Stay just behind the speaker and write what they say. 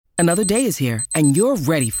Another day is here, and you're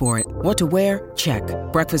ready for it. What to wear? Check.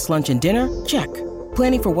 Breakfast, lunch, and dinner? Check.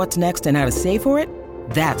 Planning for what's next and how to save for it?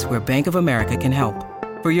 That's where Bank of America can help.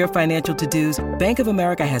 For your financial to-dos, Bank of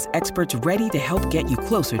America has experts ready to help get you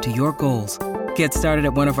closer to your goals. Get started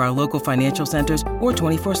at one of our local financial centers or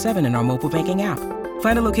 24/7 in our mobile banking app.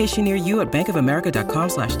 Find a location near you at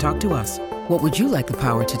bankofamerica.com/talktous. What would you like the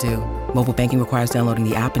power to do? Mobile banking requires downloading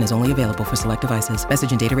the app and is only available for select devices.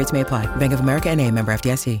 Message and data rates may apply. Bank of America N.A., member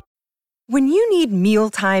FDIC. When you need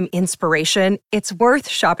mealtime inspiration, it's worth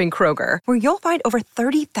shopping Kroger, where you'll find over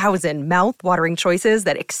 30,000 mouth-watering choices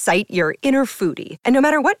that excite your inner foodie. And no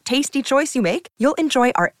matter what tasty choice you make, you'll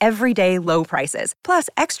enjoy our everyday low prices, plus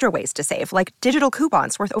extra ways to save, like digital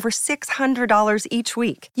coupons worth over $600 each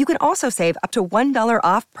week. You can also save up to $1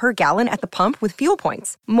 off per gallon at the pump with fuel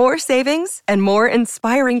points. More savings and more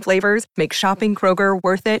inspiring flavors make shopping Kroger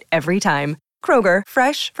worth it every time. Kroger,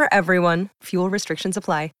 fresh for everyone. Fuel restrictions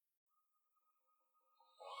apply.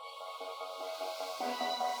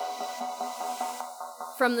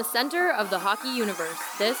 From the center of the hockey universe,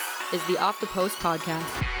 this is the Off the Post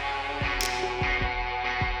podcast.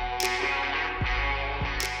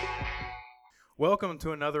 Welcome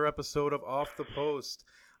to another episode of Off the Post.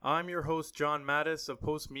 I'm your host, John Mattis of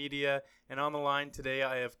Post Media, and on the line today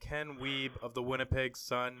I have Ken Wiebe of the Winnipeg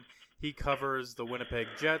Sun. He covers the Winnipeg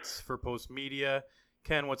Jets for Post Media.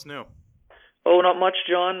 Ken, what's new? Oh, not much,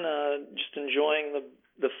 John. Just enjoying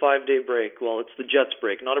the 5-day break. Well, it's the Jets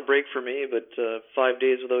break. Not a break for me, but 5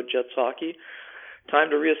 days without Jets hockey.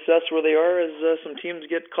 Time to reassess where they are as some teams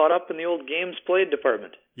get caught up in the old games played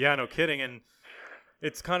department. Yeah, no kidding. And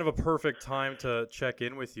it's kind of a perfect time to check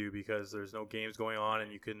in with you because there's no games going on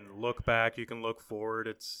and you can look back, you can look forward.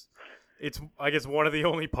 It's I guess one of the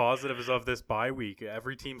only positives of this bye week.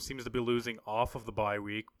 Every team seems to be losing off of the bye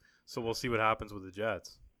week, so we'll see what happens with the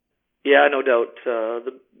Jets. Yeah, no doubt.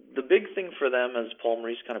 The big thing for them, as Paul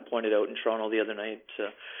Maurice kind of pointed out in Toronto the other night,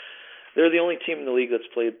 they're the only team in the league that's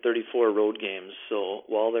played 34 road games. So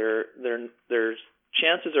while their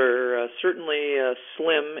chances are certainly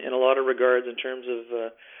slim in a lot of regards in terms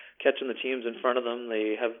of catching the teams in front of them,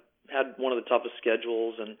 they have had one of the toughest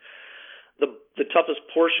schedules, and the toughest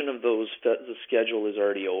portion of the schedule is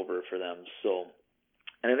already over for them. So.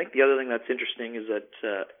 And I think the other thing that's interesting is that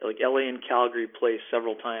like LA and Calgary play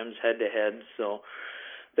several times head-to-head, so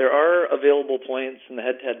there are available points, and the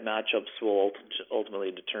head-to-head matchups will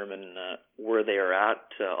ultimately determine where they are at.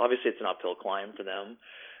 Obviously, it's an uphill climb for them,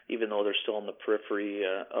 even though they're still in the periphery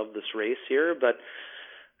of this race here. But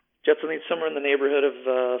Jets will need somewhere in the neighborhood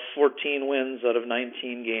of 14 wins out of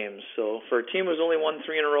 19 games. So for a team who's only won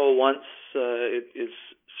 3 in a row once, it is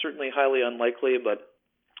certainly highly unlikely, but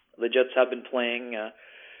the Jets have been playing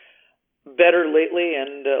better lately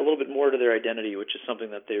and a little bit more to their identity, which is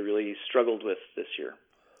something that they really struggled with this year.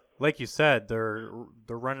 Like you said, they're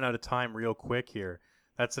running out of time real quick here.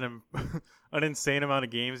 That's an insane amount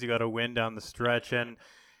of games you got to win down the stretch, and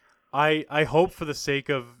I hope for the sake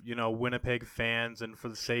of Winnipeg fans and for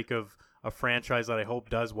the sake of a franchise that I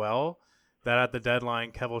hope does well, that at the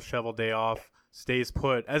deadline Kevin Cheveldayoff stays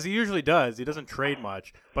put, as he usually does. He doesn't trade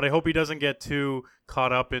much, but I hope he doesn't get too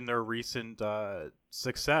caught up in their recent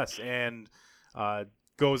success and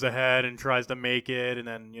goes ahead and tries to make it and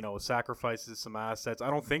then, sacrifices some assets. I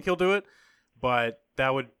don't think he'll do it, but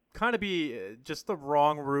that would kind of be just the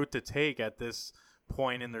wrong route to take at this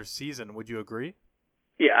point in their season. Would you agree?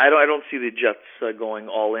 Yeah, I don't see the Jets going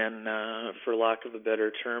all in, for lack of a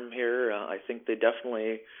better term here. I think they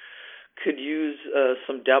definitely could use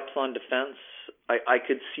some depth on defense. I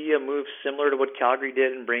could see a move similar to what Calgary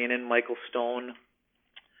did in bringing in Michael Stone.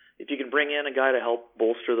 If you can bring in a guy to help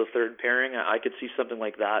bolster the third pairing, I could see something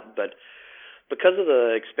like that. But because of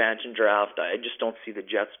the expansion draft, I just don't see the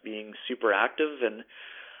Jets being super active. And,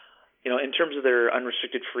 in terms of their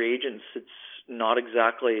unrestricted free agents, it's not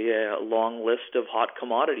exactly a long list of hot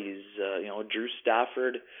commodities. Drew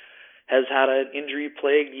Stafford has had an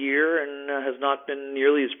injury-plagued year and has not been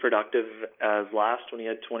nearly as productive as last when he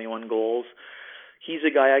had 21 goals. He's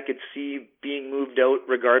a guy I could see being moved out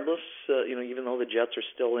regardless, even though the Jets are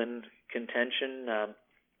still in contention.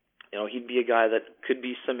 He'd be a guy that could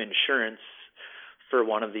be some insurance for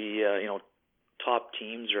one of the, top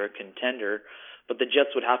teams or a contender. But the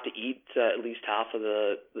Jets would have to eat at least half of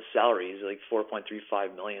the salaries, like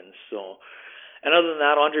 $4.35 million. So, and other than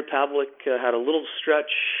that, Andre Pavlik had a little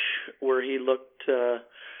stretch where he looked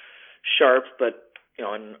sharp, but,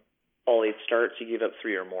 in all 8 starts, he gave up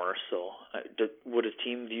 3 or more. So would a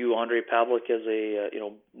team view Andre Pavlik as a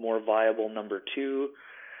more viable number 2?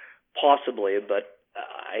 Possibly, but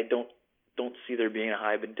I don't see there being a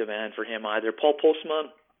high demand for him either. Paul Postma,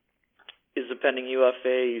 is a pending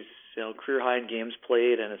UFA. He's career high in games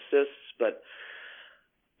played and assists, but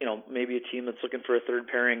maybe a team that's looking for a third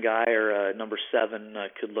pairing guy or a number 7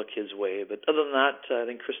 could look his way. But other than that, I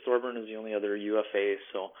think Chris Thorburn is the only other UFA.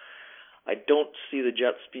 So I don't see the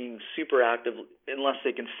Jets being super active unless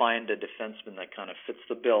they can find a defenseman that kind of fits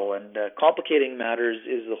the bill. And complicating matters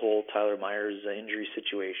is the whole Tyler Myers injury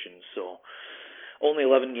situation. So only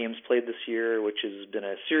 11 games played this year, which has been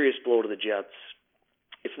a serious blow to the Jets.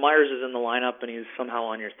 If Myers is in the lineup and he's somehow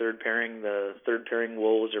on your third pairing, the third pairing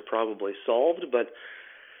woes are probably solved. But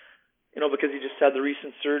because he just had the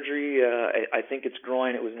recent surgery, I think it's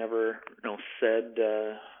groin. It was never said,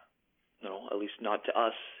 at least not to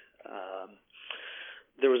us.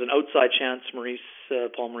 There was an outside chance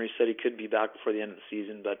Paul Maurice said he could be back before the end of the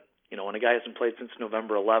season, but when a guy hasn't played since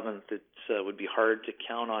November 11th, it would be hard to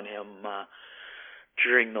count on him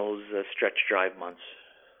during those stretch drive months.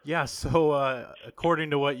 Yeah, so according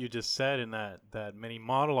to what you just said in that mini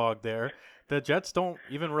monologue there, the Jets don't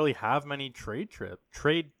even really have many trade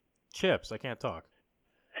chips. I can't talk.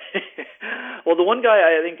 Well, the one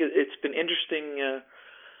guy I think it's been interesting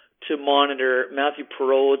to monitor, Matthew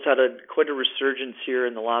Perreault's had quite a resurgence here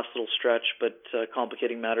in the last little stretch, but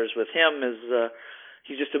complicating matters with him is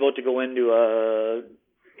he's just about to go into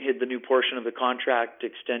hit the new portion of the contract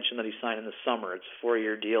extension that he signed in the summer. It's a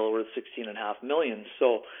 4-year deal worth $16.5 million.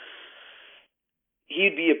 So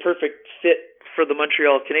he'd be a perfect fit for the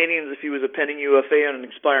Montreal Canadiens if he was a pending UFA on an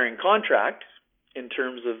expiring contract in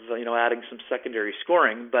terms of adding some secondary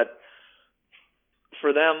scoring. But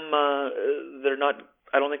for them, they're not.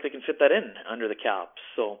 I don't think they can fit that in under the cap.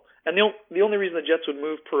 So, and the only reason the Jets would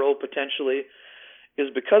move Perreault potentially is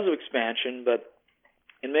because of expansion. But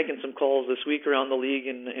in making some calls this week around the league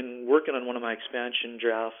and working on one of my expansion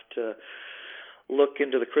draft look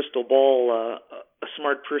into the crystal ball, a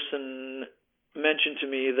smart person mentioned to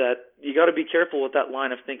me that you got to be careful with that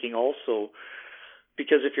line of thinking also,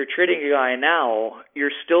 because if you're trading a guy now,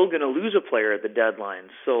 you're still going to lose a player at the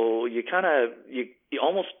deadline. So you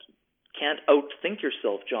almost can't outthink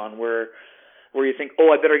yourself, John, where you think,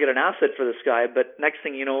 I better get an asset for this guy, but next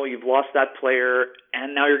thing you know, you've lost that player,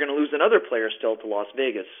 and now you're going to lose another player still to Las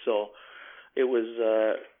Vegas. So it was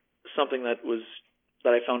something that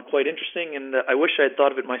I found quite interesting, and I wish I had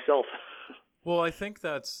thought of it myself. Well, I think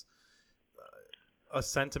that's a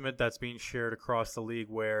sentiment that's being shared across the league,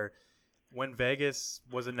 where when Vegas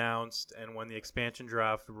was announced and when the expansion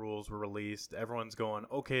draft rules were released, everyone's going,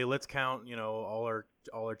 okay, let's count, all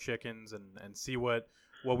our chickens and see what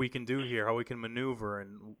we can do here, how we can maneuver,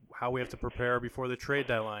 and how we have to prepare before the trade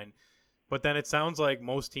deadline. But then it sounds like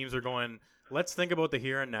most teams are going, let's think about the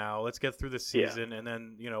here and now. Let's get through the season, and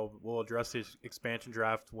then we'll address the expansion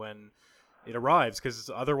draft when it arrives. Because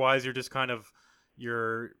otherwise, you're just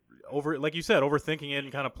you're like you said, overthinking it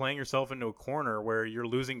and kind of playing yourself into a corner where you're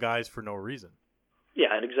losing guys for no reason.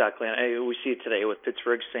 Yeah, exactly. And we see it today with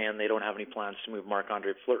Pittsburgh saying they don't have any plans to move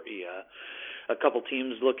Marc-Andre Fleury. A couple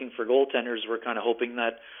teams looking for goaltenders were kind of hoping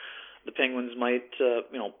that the Penguins might,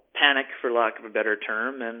 panic, for lack of a better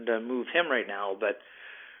term, and move him right now. But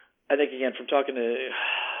I think, again, from talking to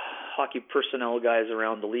hockey personnel guys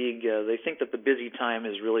around the league, they think that the busy time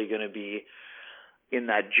is really going to be in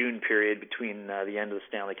that June period between the end of the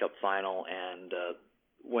Stanley Cup final and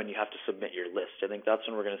when you have to submit your list. I think that's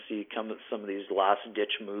when we're going to see some of these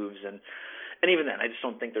last-ditch moves. And even then, I just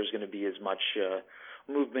don't think there's going to be as much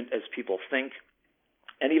movement as people think.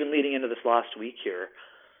 And even leading into this last week here,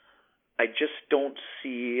 I just don't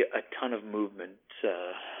see a ton of movement.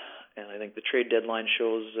 And I think the trade deadline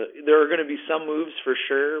shows there are going to be some moves for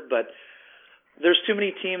sure, but there's too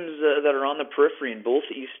many teams that are on the periphery in both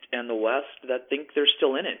East and the West that think they're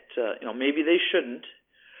still in it. Maybe they shouldn't,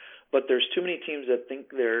 but there's too many teams that think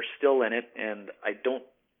they're still in it, and I don't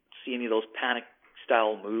see any of those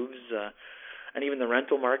panic-style moves. And even the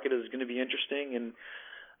rental market is going to be interesting. And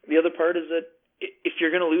the other part is that if you're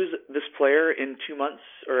going to lose this player in 2 months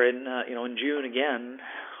or in June again,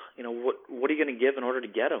 what are you going to give in order to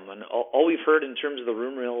get him? And all we've heard in terms of the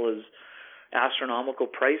room mill is astronomical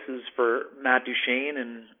prices for Matt Duchene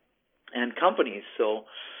and companies. So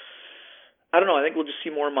I don't know. I think we'll just see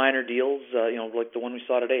more minor deals, like the one we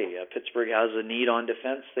saw today. Pittsburgh has a need on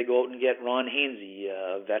defense. They go out and get Ron Hainsey,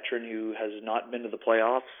 a veteran who has not been to the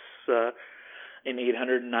playoffs in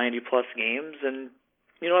 890-plus games. And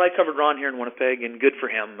I covered Ron here in Winnipeg, and good for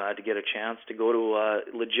him to get a chance to go to a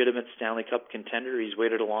legitimate Stanley Cup contender. He's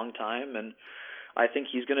waited a long time, and I think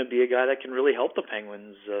he's going to be a guy that can really help the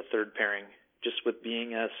Penguins' third pairing, just with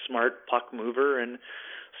being a smart puck mover and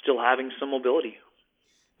still having some mobility.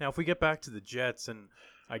 Now, if we get back to the Jets, and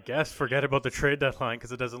I guess forget about the trade deadline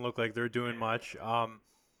because it doesn't look like they're doing much,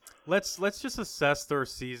 let's just assess their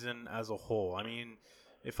season as a whole. I mean,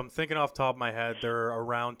 if I'm thinking off the top of my head, they're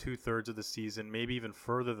around 2/3 of the season, maybe even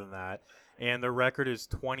further than that. And their record is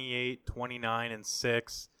 28, 29, and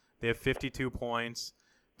 6. They have 52 points.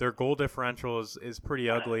 Their goal differential is pretty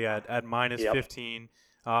ugly at minus 15.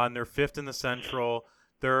 And they're fifth in the Central.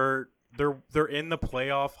 They're in the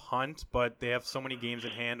playoff hunt, but they have so many games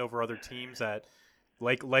in hand over other teams that,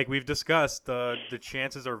 like we've discussed, the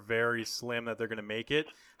chances are very slim that they're going to make it.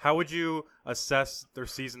 How would you assess their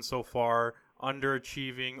season so far?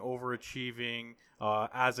 Underachieving, overachieving,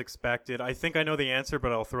 as expected? I think I know the answer,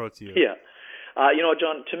 but I'll throw it to you. Yeah.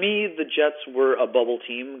 John, to me, the Jets were a bubble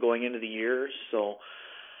team going into the year, so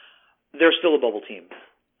they're still a bubble team.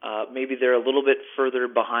 Maybe they're a little bit further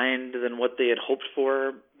behind than what they had hoped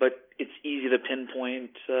for, but it's easy to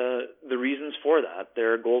pinpoint the reasons for that.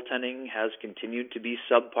 Their goaltending has continued to be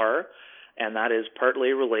subpar, and that is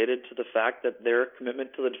partly related to the fact that their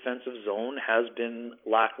commitment to the defensive zone has been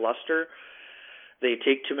lackluster. They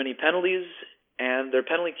take too many penalties, and their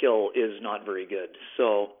penalty kill is not very good.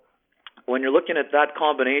 So when you're looking at that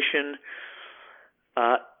combination,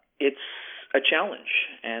 it's a challenge.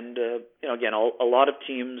 And, again, a lot of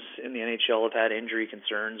teams in the NHL have had injury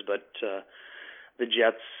concerns, but the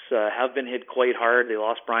Jets have been hit quite hard. They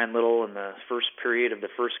lost Brian Little in the first period of the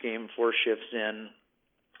first game, 4 shifts in.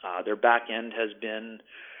 Their back end has been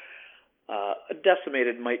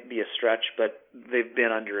decimated, might be a stretch, but they've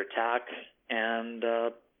been under attack. And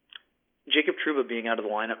Jacob Trouba being out of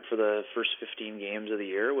the lineup for the first 15 games of the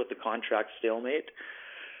year with the contract stalemate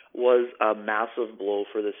was a massive blow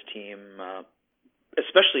for this team,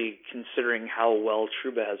 especially considering how well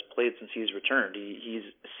Trouba has played since he's returned. He's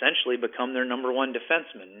essentially become their number one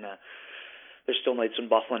defenseman. There's still nights when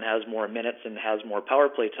Bufflin has more minutes and has more power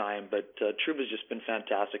play time, but Trouba's just been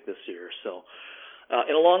fantastic this year. So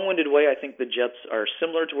in a long-winded way, I think the Jets are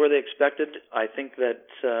similar to where they expected. I think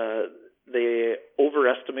that they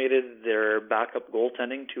overestimated their backup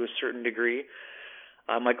goaltending to a certain degree.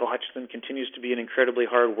 Michael Hutchinson continues to be an incredibly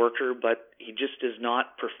hard worker, but he just is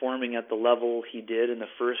not performing at the level he did in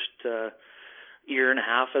the first year and a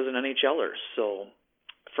half as an NHLer. So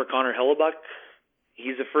for Connor Hellebuyck,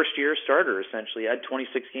 he's a first-year starter, essentially. He had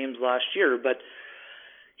 26 games last year, but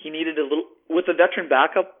he needed a little... With a veteran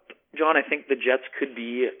backup, John, I think the Jets could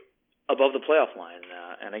be above the playoff line.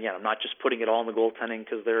 And again, I'm not just putting it all in the goaltending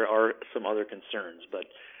because there are some other concerns, but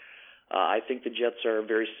I think the Jets are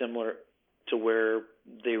very similar to where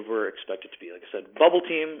they were expected to be. Like I said, bubble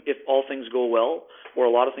team if all things go well, or a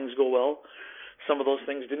lot of things go well. Some of those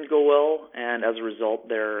things didn't go well, and as a result,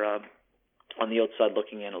 they're on the outside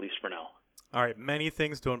looking in, at least for now. All right, many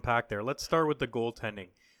things to unpack there. Let's start with the goaltending.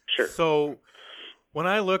 Sure. So when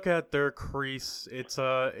I look at their crease, it's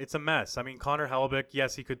a mess. I mean, Connor Hellebuyck,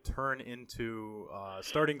 yes, he could turn into a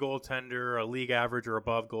starting goaltender, a league average or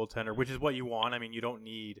above goaltender, which is what you want. I mean, you don't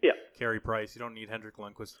need Carey Price, you don't need Henrik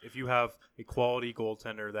Lundqvist. If you have a quality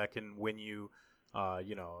goaltender that can win you, 2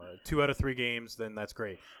 out of 3 games, then that's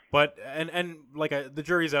great. But and like the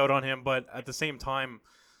jury's out on him, but at the same time,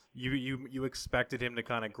 you expected him to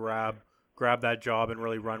kind of grab that job and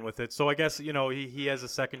really run with it. So I guess, he has a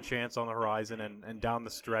second chance on the horizon, and down the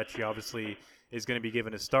stretch, he obviously is going to be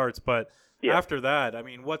given his starts. But after that, I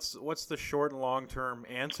mean, what's the short and long-term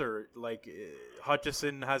answer? Like,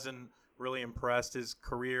 Hutchison hasn't really impressed. His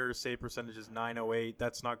career save percentage is .908.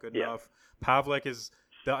 That's not good enough. Pavlik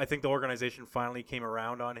I think the organization finally came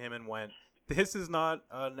around on him and went, this is not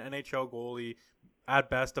an NHL goalie,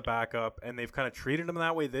 at best a backup, and they've kind of treated him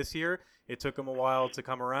that way this year. It took him a while to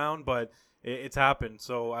come around, but it's happened.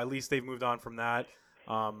 So at least they've moved on from that.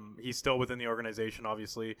 He's still within the organization,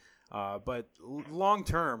 obviously. But long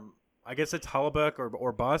term, I guess it's Hellebuyck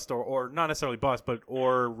or bust, or not necessarily bust, but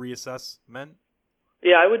or reassessment.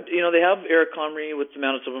 Yeah, I would. They have Eric Comrie with the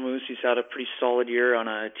Manitoba Moose. He's had a pretty solid year on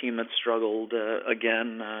a team that struggled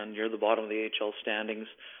again near the bottom of the AHL standings.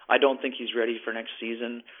 I don't think he's ready for next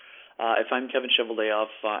season. If I'm Kevin Cheveldayoff,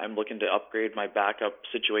 I'm looking to upgrade my backup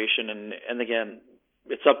situation. And again,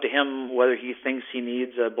 it's up to him whether he thinks he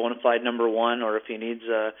needs a bona fide number one or if he needs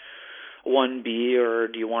a 1B, or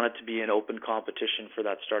do you want it to be an open competition for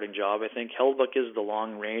that starting job. I think Hellebuyck is the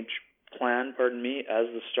long-range plan, as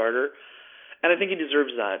the starter. And I think he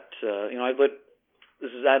deserves that.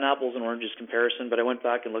 This is an apples and oranges comparison, but I went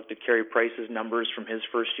back and looked at Carey Price's numbers from his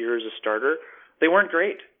first year as a starter. They weren't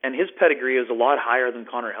great, and his pedigree is a lot higher than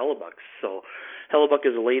Connor Hellebuyck's. So Hellebuyck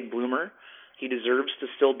is a late bloomer. He deserves to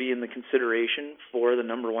still be in the consideration for the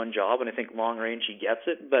number one job, and I think long range he gets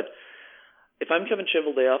it. But if I'm Kevin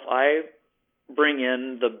Cheveldayoff, I bring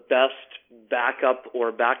in the best backup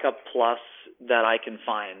or backup plus that I can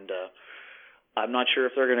find. I'm not sure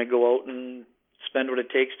if they're going to go out and spend what it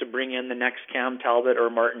takes to bring in the next Cam Talbot or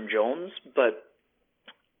Martin Jones, but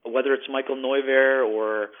whether it's Michael Neuver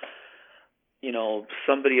or,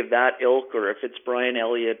 somebody of that ilk, or if it's Brian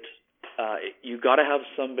Elliott, you got to have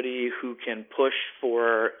somebody who can push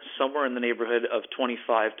for somewhere in the neighborhood of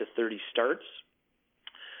 25 to 30 starts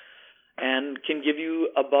and can give you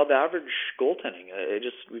above average goaltending.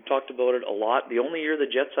 We've talked about it a lot. The only year the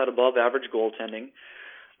Jets had above average goaltending,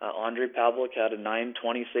 Andre Pavlik had a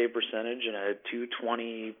 .920 save percentage and a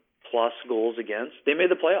 .220 plus goals against. They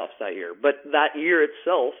made the playoffs that year, but that year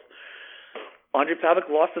itself, Andre Pavlik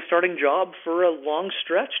lost the starting job for a long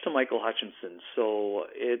stretch to Michael Hutchinson. So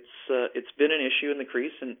it's been an issue in the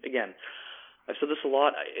crease. And again, I've said this a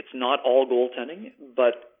lot. It's not all goaltending,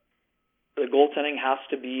 but the goaltending has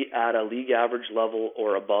to be at a league average level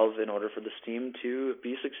or above in order for this team to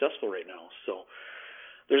be successful right now. So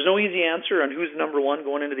there's no easy answer on who's number one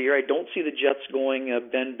going into the year. I don't see the Jets going a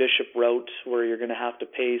Ben Bishop route where you're going to have to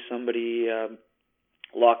pay somebody,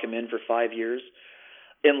 lock him in for 5 years,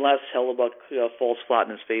 unless Hellebuck falls flat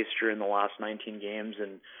in his face during the last 19 games.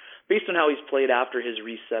 And based on how he's played after his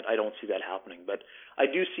reset, I don't see that happening. But I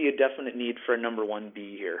do see a definite need for a number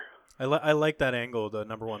 1B here. I like that angle, the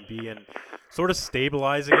number 1B, and sort of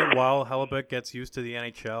stabilizing it while Hellebuck gets used to the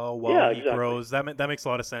NHL, while he grows. That makes a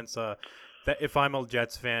lot of sense. That if I'm a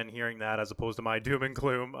Jets fan, hearing that as opposed to my doom and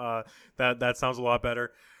gloom, that sounds a lot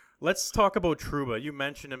better. Let's talk about Trouba. You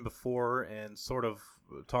mentioned him before and sort of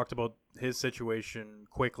talked about his situation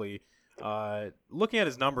quickly. Looking at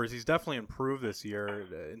his numbers, he's definitely improved this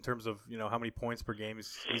year in terms of how many points per game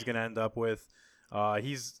he's going to end up with.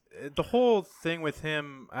 He's the whole thing with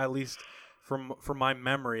him, at least from my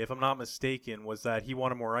memory, if I'm not mistaken, was that he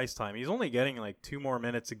wanted more ice time. He's only getting like 2 more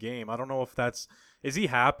minutes a game. I don't know if is he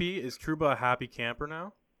happy? Is Trouba a happy camper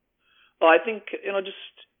now? Well, I think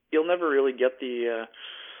you'll never really get the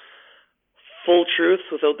full truth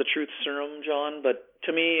without the truth serum, John. But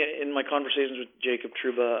to me, in my conversations with Jacob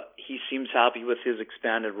Trouba, he seems happy with his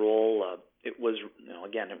expanded role. It was,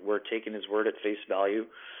 again, we're taking his word at face value.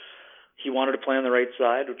 He wanted to play on the right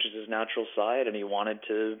side, which is his natural side, and he wanted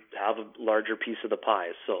to have a larger piece of the pie.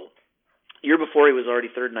 So year before, he was already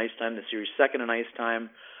third in ice time. This year, he's second in ice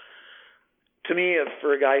time. To me,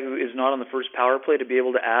 for a guy who is not on the first power play, to be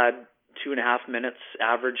able to add 2.5 minutes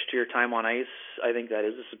average to your time on ice, I think that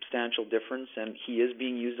is a substantial difference, and he is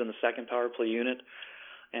being used on the second power play unit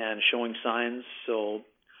and showing signs. So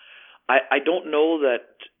I don't know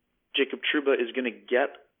that Jacob Trouba is going to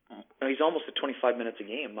get. He's almost at 25 minutes a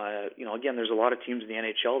game. Again, there's a lot of teams in the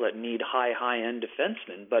NHL that need high-end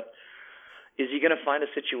defensemen, but is he going to find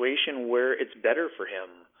a situation where it's better for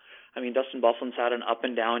him? I mean, Dustin Byfuglien's had an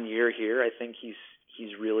up-and-down year here. I think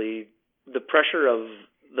he's really the pressure of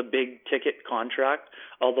the big-ticket contract,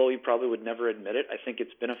 although he probably would never admit it. I think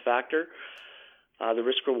it's been a factor. The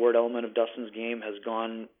risk-reward element of Dustin's game has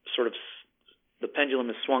gone the pendulum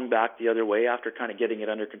has swung back the other way after kind of getting it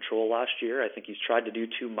under control last year. I think he's tried to do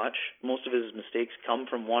too much. Most of his mistakes come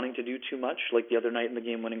from wanting to do too much, like the other night in the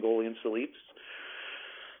game-winning goal against the Leafs.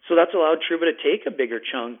 So that's allowed Trouba to take a bigger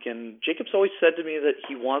chunk, and Jacob's always said to me that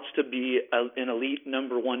he wants to be an elite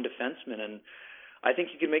number 1 defenseman, and I think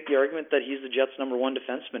you could make the argument that he's the Jets' number 1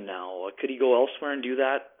 defenseman now. Could he go elsewhere and do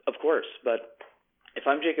that? Of course, but if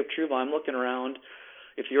I'm Jacob Trouba, I'm looking around.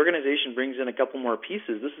 If the organization brings in a couple more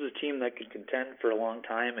pieces, this is a team that could contend for a long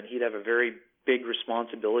time, and he'd have a very big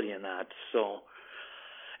responsibility in that. So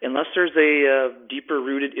unless there's a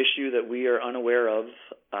deeper-rooted issue that we are unaware of,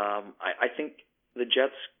 I think the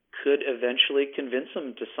Jets could eventually convince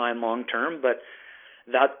him to sign long-term, but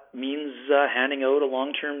that means handing out a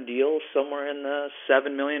long-term deal somewhere in the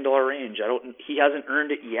 $7 million range. He hasn't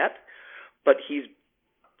earned it yet, but he's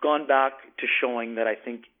gone back to showing that I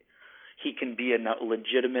think he can be a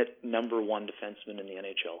legitimate number 1 defenseman in the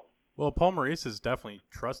NHL. Well, Paul Maurice is definitely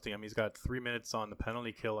trusting him. He's got 3 minutes on the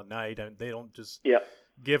penalty kill a night, and they don't just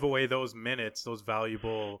give away those minutes, those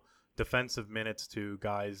valuable defensive minutes, to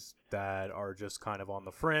guys that are just kind of on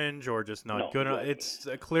the fringe or just not good enough. It's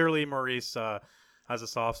clearly Maurice has a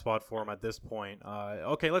soft spot for him at this point.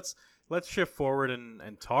 Okay, let's shift forward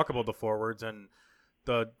and talk about the forwards and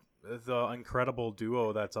the incredible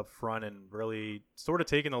duo that's up front and really sort of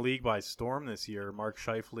taking the league by storm this year, Mark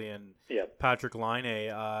Scheifele and Patrick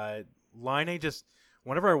Laine. Laine, just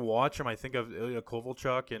whenever I watch him, I think of Ilya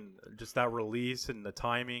Kovalchuk and just that release and the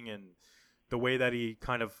timing and the way that he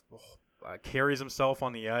kind of carries himself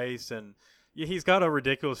on the ice. And he's got a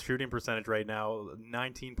ridiculous shooting percentage right now,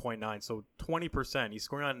 19.9, so 20%. He's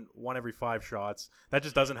scoring on 1 every 5 shots. That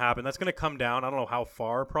just doesn't happen. That's going to come down. I don't know how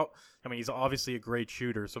far. He's obviously a great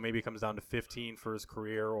shooter, so maybe it comes down to 15 for his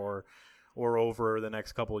career or or over the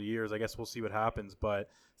next couple of years. I guess we'll see what happens. But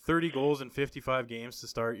 30 goals in 55 games to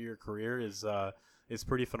start your career is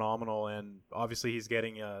pretty phenomenal. And obviously he's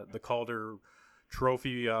getting the Calder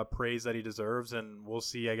Trophy praise that he deserves. And we'll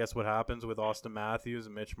see, I guess, what happens with Austin Matthews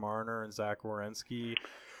and Mitch Marner and Zach Werenski.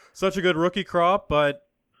 Such a good rookie crop, but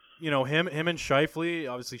him and Scheifele,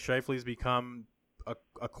 obviously Scheifele's become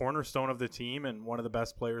a cornerstone of the team and one of the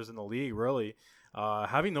best players in the league, really.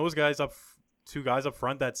 Having those guys two guys up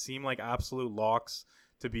front that seem like absolute locks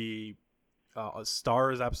to be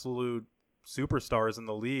stars, absolute superstars in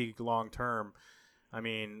the league long term. I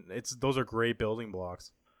mean, those are great building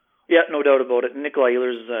blocks. Yeah, no doubt about it. Nikolai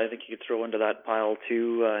Ehlers, I think you could throw into that pile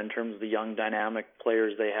too, in terms of the young, dynamic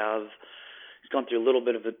players they have. He's gone through a little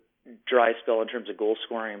bit of a dry spell in terms of goal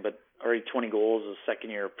scoring, but already 20 goals as a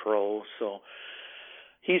second-year pro, so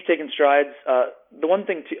he's taken strides. The one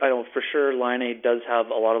thing, I know for sure Laine does have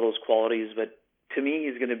a lot of those qualities, but to me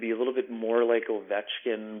he's going to be a little bit more like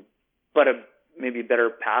Ovechkin, but maybe a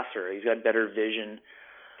better passer. He's got better vision.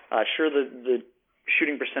 Sure, the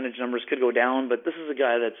shooting percentage numbers could go down, but this is a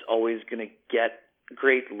guy that's always going to get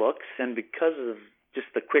great looks, and because of just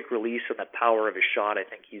the quick release and the power of his shot, I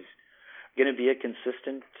think he's going to be a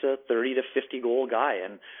consistent 30 to 50 goal guy,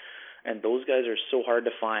 and those guys are so hard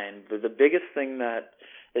to find. The biggest thing that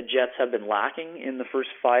the Jets have been lacking in the first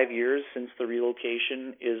 5 years since the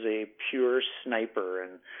relocation is a pure sniper,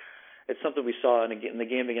 and it's something we saw in the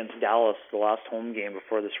game against Dallas, the last home game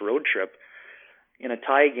before this road trip. In a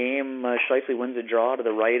tie game, Scheifele wins a draw to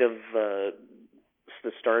the right of the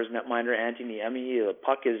Stars netminder Antti Niemi. The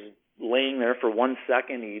puck is laying there for 1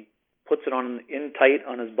 second. He puts it on in tight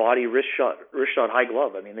on his body, wrist shot, high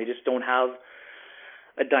glove. I mean, they just don't have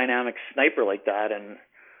a dynamic sniper like that, and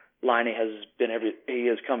Laine he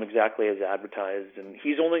has come exactly as advertised, and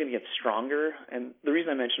he's only going to get stronger. And the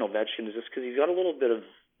reason I mention Ovechkin is just because he's got a little bit of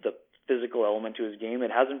the physical element to his game.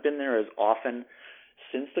 It hasn't been there as often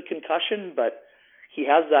since the concussion, but he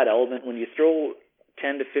has that element. When you throw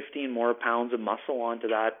 10 to 15 more pounds of muscle onto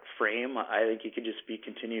that frame, I think he could just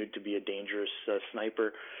continue to be a dangerous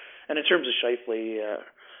sniper. And in terms of Scheifele,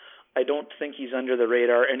 I don't think he's under the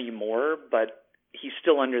radar anymore, but he's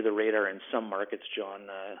still under the radar in some markets, John.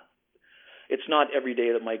 It's not every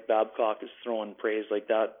day that Mike Babcock is throwing praise like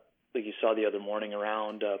that, like you saw the other morning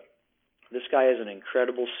around. This guy is an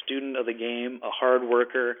incredible student of the game, a hard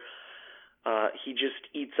worker. He just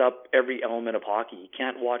eats up every element of hockey. You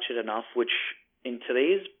can't watch it enough, which in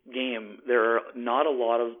today's game, there are not a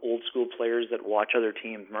lot of old school players that watch other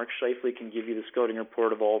teams. Mark Scheifele can give you the scouting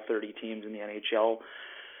report of all 30 teams in the NHL,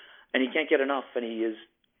 and he can't get enough, and he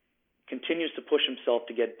continues to push himself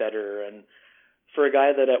to get better. And for a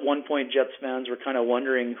guy that at one point Jets fans were kind of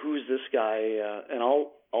wondering, who's this guy? And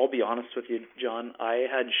I'll be honest with you, John, I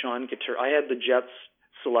had the Jets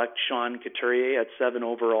select Sean Couturier at 7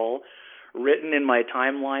 overall, written in my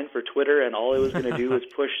timeline for Twitter, and all I was going to do was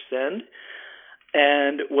push send.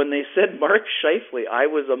 And when they said Mark Scheifele, I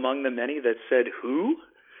was among the many that said, who?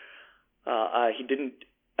 I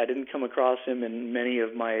didn't come across him in many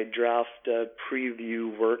of my draft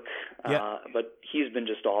preview work, but he's been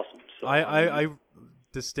just awesome. So I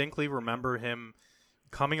distinctly remember him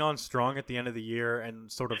coming on strong at the end of the year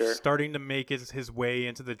and sort of starting to make his way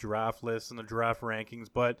into the draft list and the draft rankings,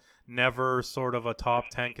 but never sort of a top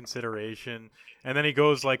 10 consideration. And then he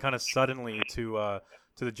goes like kind of suddenly to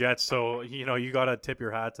the Jets. So, you got to tip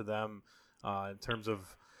your hat to them in terms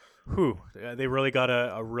of they really got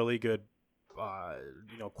a really good,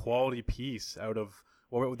 quality piece out of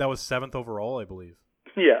that was 7th overall, I believe.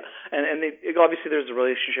 Yeah, and obviously there's a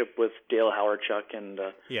relationship with Dale Hawerchuk and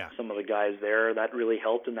some of the guys there that really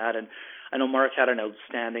helped in that. And I know Mark had an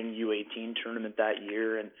outstanding U18 tournament that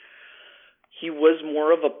year, and he was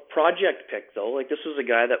more of a project pick though. Like, this was a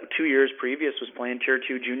guy that 2 years previous was playing Tier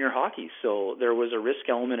 2 junior hockey, so there was a risk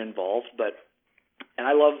element involved. And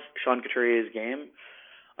I love Sean Couturier's game.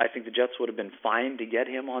 I think the Jets would have been fine to get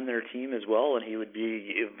him on their team as well, and he would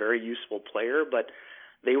be a very useful player. But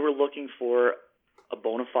they were looking for a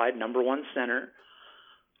bona fide number one center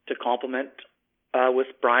to complement with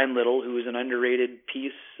Brian Little, who is an underrated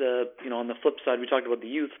piece. On the flip side, we talked about the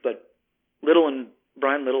youth, but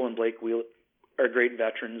Brian Little and Blake Wheeler are great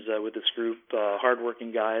veterans with this group,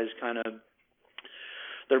 hardworking guys.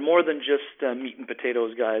 They're more than just meat and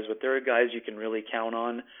potatoes guys, but they're guys you can really count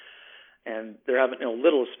on. And they're having,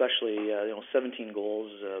 Little especially, 17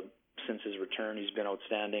 goals since his return. He's been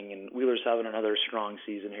outstanding, and Wheeler's having another strong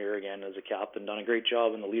season here again as a captain. Done a great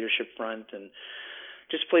job in the leadership front, and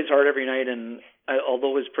just plays hard every night. And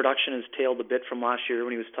although his production has tailed a bit from last year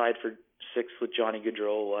when he was tied for 6th with Johnny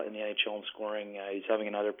Gaudreau in the NHL in scoring, he's having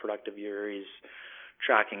another productive year. He's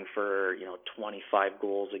tracking for 25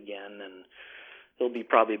 goals again, and he'll be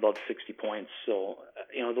probably about 60 points. So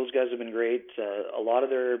those guys have been great. A lot of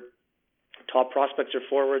their top prospects are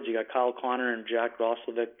forwards. You got Kyle Connor and Jack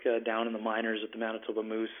Roslovic down in the minors at the Manitoba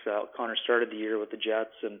Moose. Connor started the year with the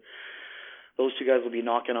Jets, and those two guys will be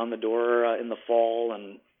knocking on the door in the fall.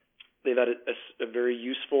 And they've had a very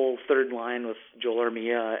useful third line with Joel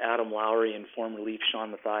Armia, Adam Lowry, and former Leaf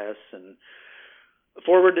Sean Mathias. And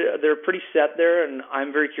forward, they're pretty set there, and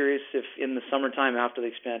I'm very curious if in the summertime after the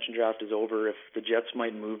expansion draft is over, if the Jets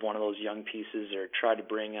might move one of those young pieces or try to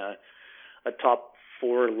bring a top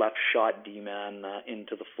 4 left shot D-man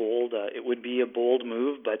into the fold. It would be a bold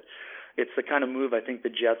move, but it's the kind of move I think the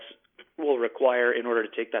Jets will require in order to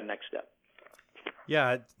take that next step.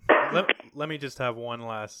 Yeah, let me just have one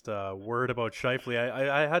last word about Scheifele.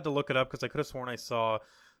 I had to look it up because I could have sworn I saw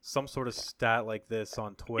some sort of stat like this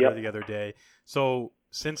on Twitter the other day. So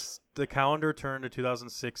since the calendar turned to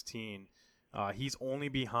 2016, he's only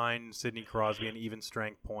behind Sidney Crosby in even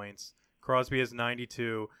strength points. Crosby has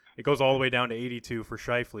 92. It goes all the way down to 82 for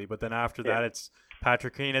Scheifele, but then after that it's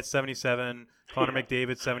Patrick Kane at 77, Connor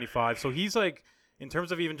McDavid 75. So he's like, in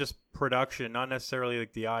terms of even just production, not necessarily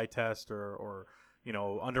like the eye test or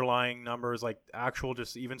underlying numbers, like actual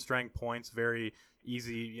just even strength points, very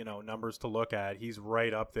easy, numbers to look at. He's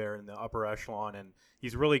right up there in the upper echelon, and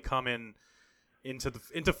he's really come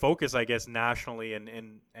into focus, I guess, nationally and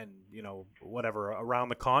whatever around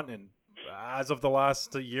the continent as of the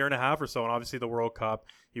last year and a half or so. And obviously the World Cup,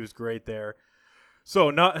 he was great there.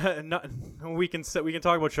 So not we can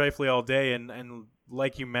talk about Scheifele all day, and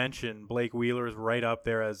like you mentioned, Blake Wheeler is right up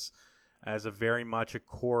there as a very much a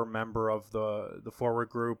core member of the forward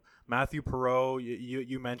group. Matthew Perreault,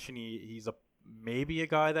 you mentioned he's maybe a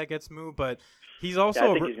guy that gets moved, but he's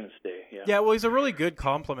also I think he's going to stay. Yeah. Well, he's a really good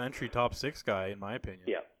complementary top 6 guy in my opinion.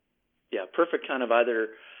 Yeah, perfect kind of either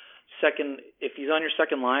second. If he's on your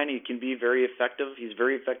second line, he can be very effective. He's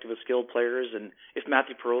very effective with skilled players, and if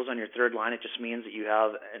Matthew Perreault's on your third line, it just means that you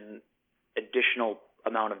have an additional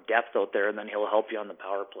amount of depth out there, and then he'll help you on the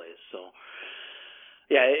power plays. So,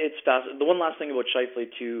 yeah, it's fast. The one last thing about Scheifele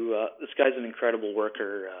too, this guy's an incredible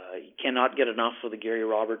worker. He cannot get enough of the Gary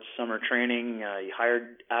Roberts summer training. He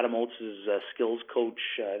hired Adam Oates as skills coach.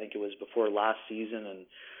 I think it was before last season, and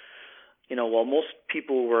while most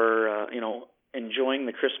people were enjoying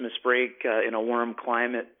the Christmas break in a warm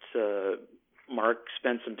climate, Mark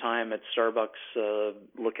spent some time at Starbucks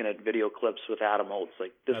looking at video clips with Adam Oates.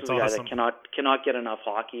 Like, this is a guy that cannot get enough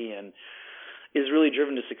hockey and is really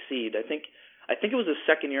driven to succeed. I think it was his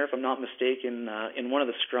second year, if I'm not mistaken, in one of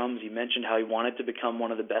the scrums he mentioned how he wanted to become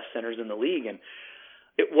one of the best centers in the league. And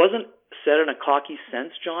it wasn't said in a cocky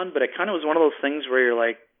sense, John, but it kind of was one of those things where you're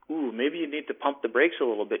like, ooh, maybe you need to pump the brakes a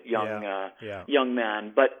little bit, young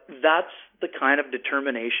man. But that's the kind of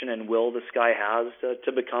determination and will this guy has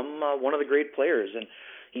to become one of the great players. And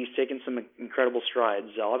he's taken some incredible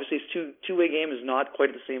strides. Obviously, his two-way game is not quite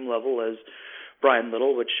at the same level as Brian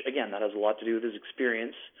Little, which, again, that has a lot to do with his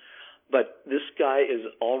experience. But this guy is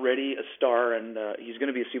already a star, and he's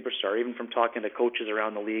going to be a superstar, even from talking to coaches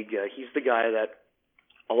around the league. He's the guy that,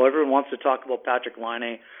 although everyone wants to talk about Patrick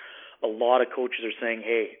Laine, a lot of coaches are saying,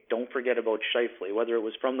 hey, don't forget about Scheifele. Whether it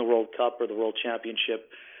was from the World Cup or the World Championship,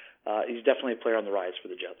 he's definitely a player on the rise for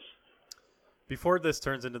the Jets. Before this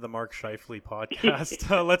turns into the Mark Scheifele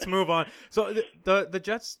podcast, let's move on. So the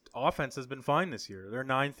Jets' offense has been fine this year. They're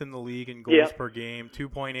 9th in the league in goals per game,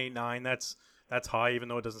 2.89. That's high, even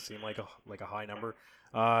though it doesn't seem like a high number.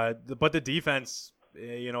 But the defense,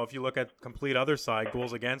 if you look at complete other side,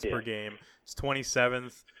 goals against per game, it's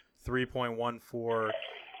 27th, 3.14.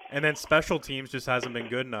 And then special teams just hasn't been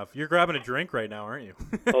good enough. You're grabbing a drink right now, aren't you?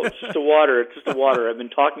 Oh, it's just a water. It's just a water. I've been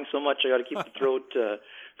talking so much, I got to keep the throat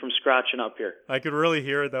from scratching up here. I could really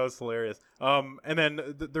hear it. That was hilarious. And then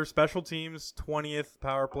their special teams, 20th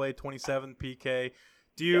power play, 27th PK.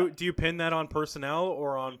 Do you pin that on personnel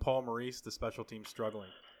or on Paul Maurice, the special team struggling?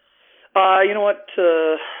 You know what?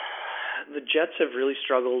 The Jets have really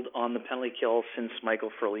struggled on the penalty kill since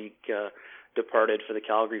Michael Frolik departed for the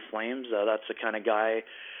Calgary Flames. That's the kind of guy,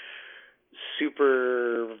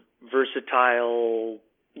 super versatile,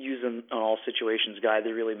 use him on all situations guy.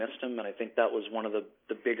 They really missed him, and I think that was one of the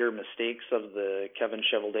bigger mistakes of the Kevin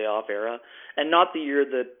Cheveldayoff era. And not the year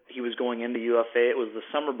that he was going into UFA. It was the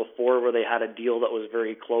summer before where they had a deal that was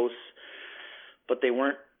very close, but they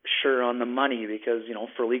weren't sure on the money because,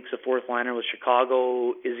 Frolik's a fourth liner with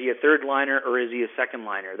Chicago. Is he a third liner or is he a second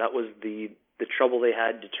liner? That was the trouble they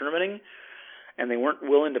had determining, and they weren't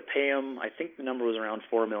willing to pay him. I think the number was around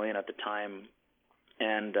 $4 million at the time.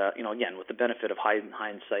 And, again, with the benefit of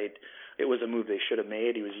hindsight, it was a move they should have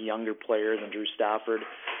made. He was a younger player than Drew Stafford.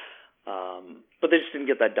 But they just didn't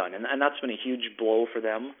get that done. And that's been a huge blow for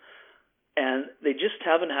them. And they just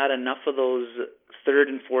haven't had enough of those third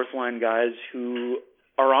and fourth line guys who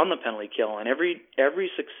are on the penalty kill. And every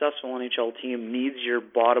successful NHL team needs your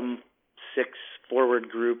bottom six forward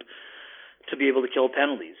group to be able to kill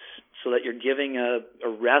penalties, so that you're giving a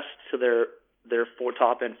rest to their four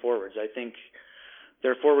top end forwards. I think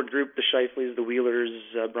their forward group, the Scheifeleys, the Wheelers,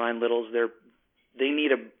 Brian Littles, they need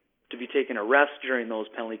to be taking a rest during those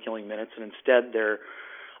penalty killing minutes, and instead they're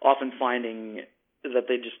often finding that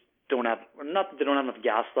they just don't have, not that they don't have enough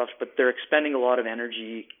gas left, but they're expending a lot of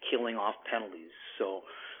energy killing off penalties. So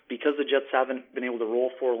because the Jets haven't been able to roll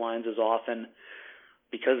four lines as often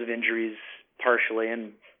because of injuries partially,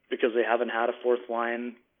 and because they haven't had a fourth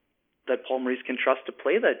line that Paul Maurice can trust to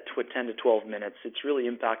play that 10 to 12 minutes, it's really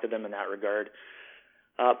impacted them in that regard.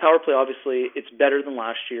 Power play, obviously, it's better than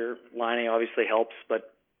last year. Line A obviously helps,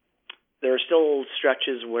 but there are still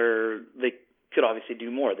stretches where they could obviously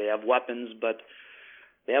do more. They have weapons, but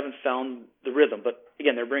they haven't found the rhythm. But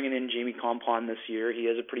again, they're bringing in Jamie Compon this year. He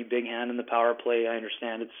has a pretty big hand in the power play. I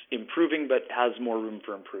understand it's improving, but has more room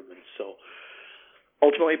for improvement. So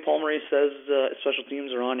ultimately, Paul Maurice says special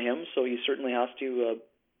teams are on him, so he certainly has to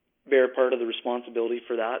bear part of the responsibility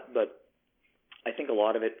for that. But I think a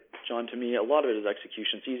lot of it, John, to me, a lot of it is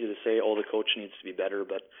execution. It's easy to say, the coach needs to be better,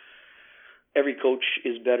 but every coach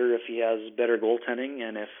is better if he has better goaltending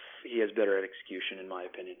and if he has better at execution, in my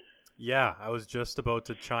opinion. Yeah, I was just about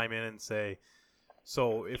to chime in and say,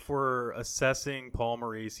 so if we're assessing Paul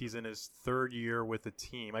Maurice, he's in his third year with the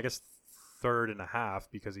team, I guess third and a half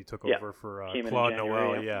because he took over for Claude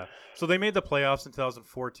Noel. Yeah. So they made the playoffs in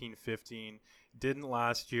 2014-15. Didn't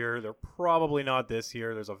last year. They're probably not this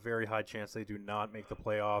year. There's a very high chance they do not make the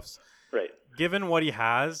playoffs. Right. Given what he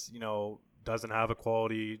has, doesn't have a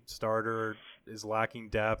quality starter, is lacking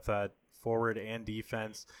depth at forward and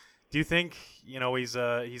defense. Do you think, he's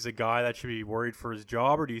a guy that should be worried for his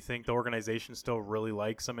job, or do you think the organization still really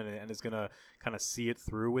likes him and is going to kind of see it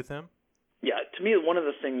through with him? Yeah, to me, one of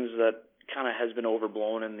the things that kind of has been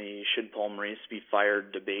overblown in the should Paul Maurice be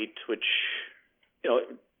fired debate, which,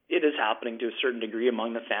 it is happening to a certain degree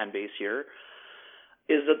among the fan base here,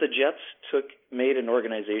 is that the Jets made an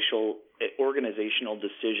organizational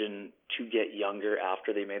decision to get younger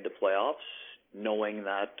after they made the playoffs, knowing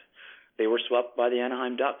that they were swept by the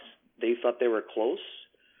Anaheim Ducks. They thought they were close.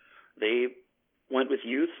 They went with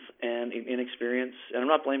youth and inexperience, and I'm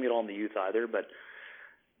not blaming it all on the youth either, but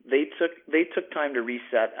they took time to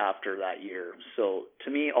reset after that year. So to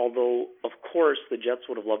me, although of course the Jets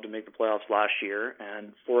would have loved to make the playoffs last year,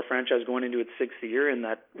 and for a franchise going into its sixth year and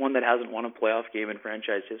that one that hasn't won a playoff game in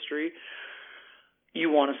franchise history, you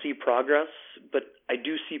want to see progress. But I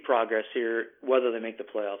do see progress here, whether they make the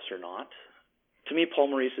playoffs or not. To me, Paul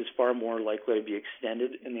Maurice is far more likely to be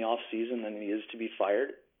extended in the off season than he is to be fired,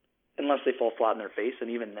 unless they fall flat in their face. And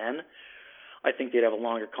even then, I think they'd have a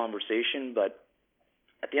longer conversation. But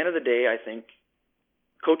at the end of the day, I think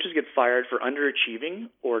coaches get fired for underachieving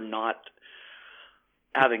or not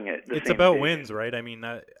having it. It's about wins, right? I mean,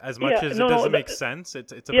 as much as it doesn't make sense,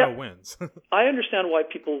 it's about wins. I understand why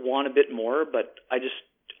people want a bit more, but I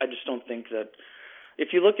just don't think that.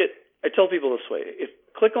 If you look at, I tell people this way: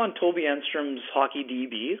 click on Toby Enstrom's Hockey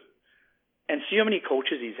DB and see how many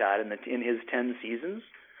coaches he's had in his 10 seasons.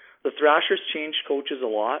 The Thrashers changed coaches a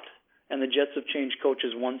lot, and the Jets have changed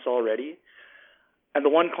coaches once already. And the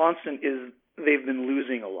one constant is they've been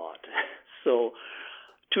losing a lot. So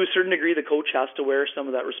to a certain degree, the coach has to wear some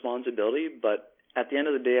of that responsibility. But at the end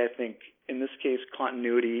of the day, I think in this case,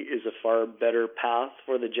 continuity is a far better path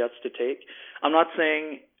for the Jets to take. I'm not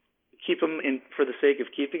saying keep him in for the sake of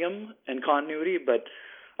keeping him and continuity, but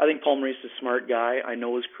I think Paul Maurice is a smart guy. I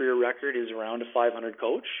know his career record is around a 500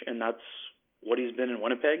 coach, and that's what he's been in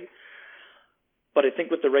Winnipeg. But I think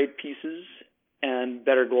with the right pieces and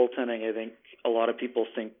better goaltending, I think a lot of people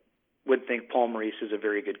would think Paul Maurice is a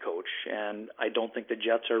very good coach. And I don't think the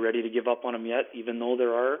Jets are ready to give up on him yet, even though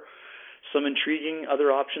there are some intriguing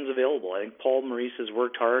other options available. I think Paul Maurice has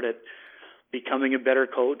worked hard at becoming a better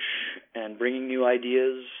coach and bringing new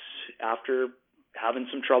ideas after having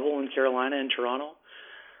some trouble in Carolina and Toronto.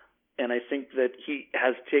 And I think that he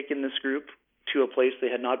has taken this group to a place they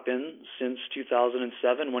had not been since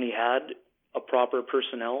 2007 when he had a proper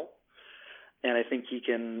personnel. And I think he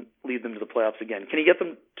can lead them to the playoffs again. Can he get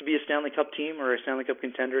them to be a Stanley Cup team or a Stanley Cup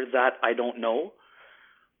contender? That I don't know.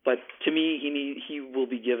 But to me, he will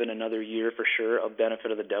be given another year for sure of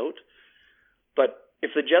benefit of the doubt. But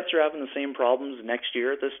if the Jets are having the same problems next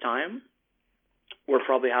year at this time, we're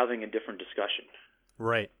probably having a different discussion.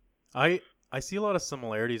 Right. I see a lot of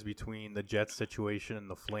similarities between the Jets situation and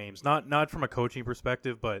the Flames. Not from a coaching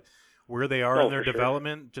perspective, but where they are in their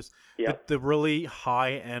development. Sure. Just the really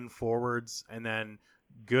high-end forwards and then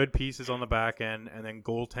good pieces on the back end, and then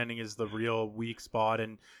goaltending is the real weak spot.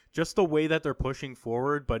 And just the way that they're pushing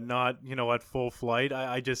forward, but not, at full flight.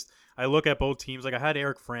 I look at both teams. Like I had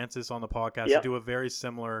Eric Francis on the podcast to do a very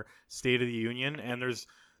similar State of the Union, and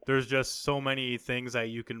there's just so many things that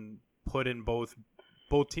you can put in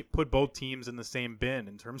put both teams in the same bin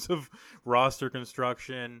in terms of roster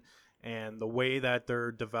construction and the way that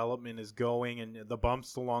their development is going and the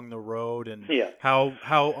bumps along the road and how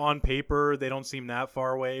on paper they don't seem that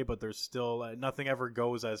far away, but there's still nothing ever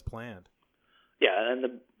goes as planned. Yeah,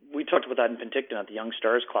 and we talked about that in Penticton at the Young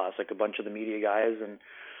Stars Classic, a bunch of the media guys and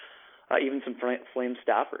even some Flames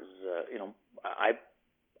staffers.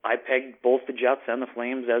 I pegged both the Jets and the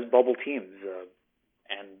Flames as bubble teams.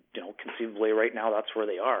 And, conceivably right now that's where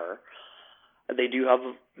they are.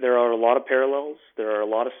 There are a lot of parallels. There are a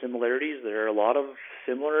lot of similarities. There are a lot of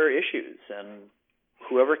similar issues. And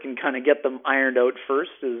whoever can kind of get them ironed out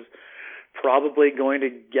first is probably going to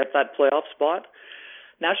get that playoff spot.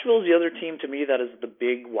 Nashville is the other team to me that is the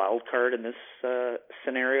big wild card in this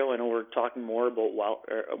scenario. I know we're talking more about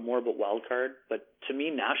wild card, but to me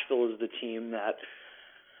Nashville is the team that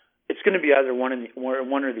it's going to be either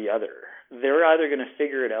one or the other. They're either going to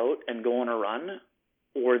figure it out and go on a run,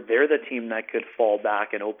 or they're the team that could fall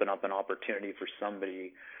back and open up an opportunity for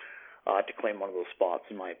somebody to claim one of those spots,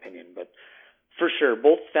 in my opinion. But for sure,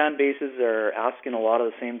 both fan bases are asking a lot of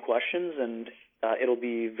the same questions, and it'll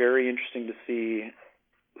be very interesting to see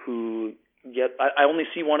who get. I only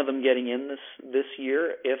see one of them getting in this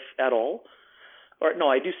year, if at all. Or no,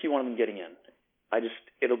 I do see one of them getting in.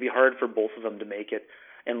 It'll be hard for both of them to make it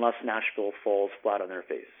unless Nashville falls flat on their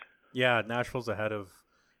face. Yeah, Nashville's ahead of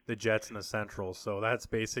the Jets in the Central, so that's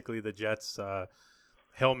basically the Jets'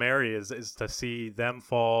 Hail Mary is to see them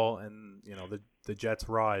fall and the Jets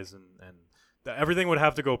rise, and everything would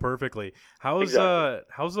have to go perfectly. How's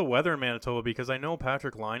the weather in Manitoba? Because I know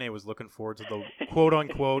Patrick Laine was looking forward to the quote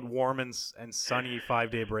unquote warm and sunny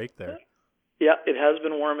 5-day break there. Yeah, it has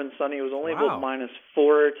been warm and sunny. It was only about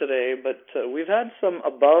 -4 today, but we've had some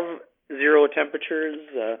above zero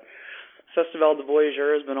temperatures. Festival de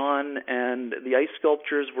Voyageur has been on, and the ice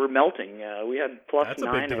sculptures were melting. We had +9,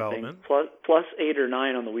 I think, +8 or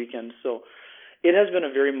 9 on the weekend. So it has been a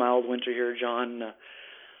very mild winter here, John.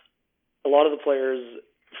 A lot of the players,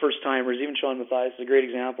 first-timers, even Sean Mathias is a great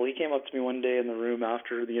example. He came up to me one day in the room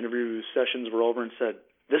after the interview sessions were over and said,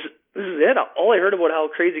 this is it. All I heard about how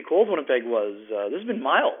crazy cold Winnipeg was. This has been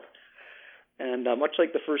mild. And much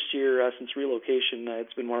like the first year since relocation,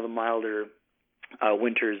 it's been one of the milder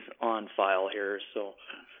winters on file here, so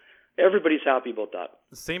everybody's happy about that.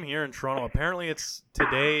 Same here in Toronto. Apparently it's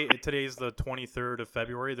today's the 23rd of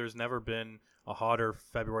February. There's never been a hotter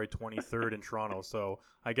February 23rd in Toronto, so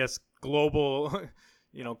I guess global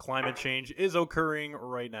climate change is occurring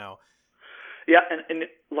right now. Yeah, and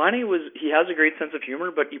Laine he has a great sense of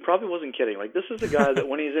humor, but he probably wasn't kidding. Like, this is a guy that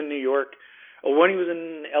when he's in New York or when he was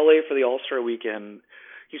in LA for the All-Star weekend,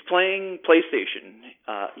 he's playing PlayStation.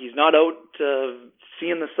 He's not out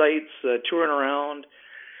seeing the sights, touring around.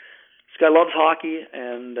 This guy loves hockey,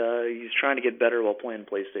 and he's trying to get better while playing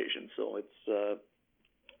PlayStation. So it's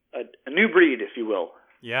a new breed, if you will.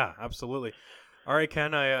 Yeah, absolutely. All right,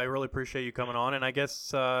 Ken, I really appreciate you coming on. And I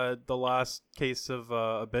guess the last case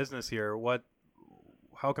of business here,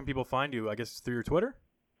 how can people find you? I guess through your Twitter?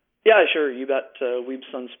 Yeah, sure. You bet. Wiebe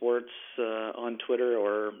Sun Sports on Twitter,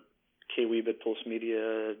 or Wiebe at Pulse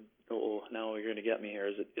Media. Oh, now you're going to get me here.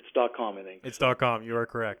 It's .com, I think. It's .com. You are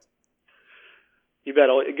correct. You bet.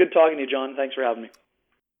 Good talking to you, John. Thanks for having me.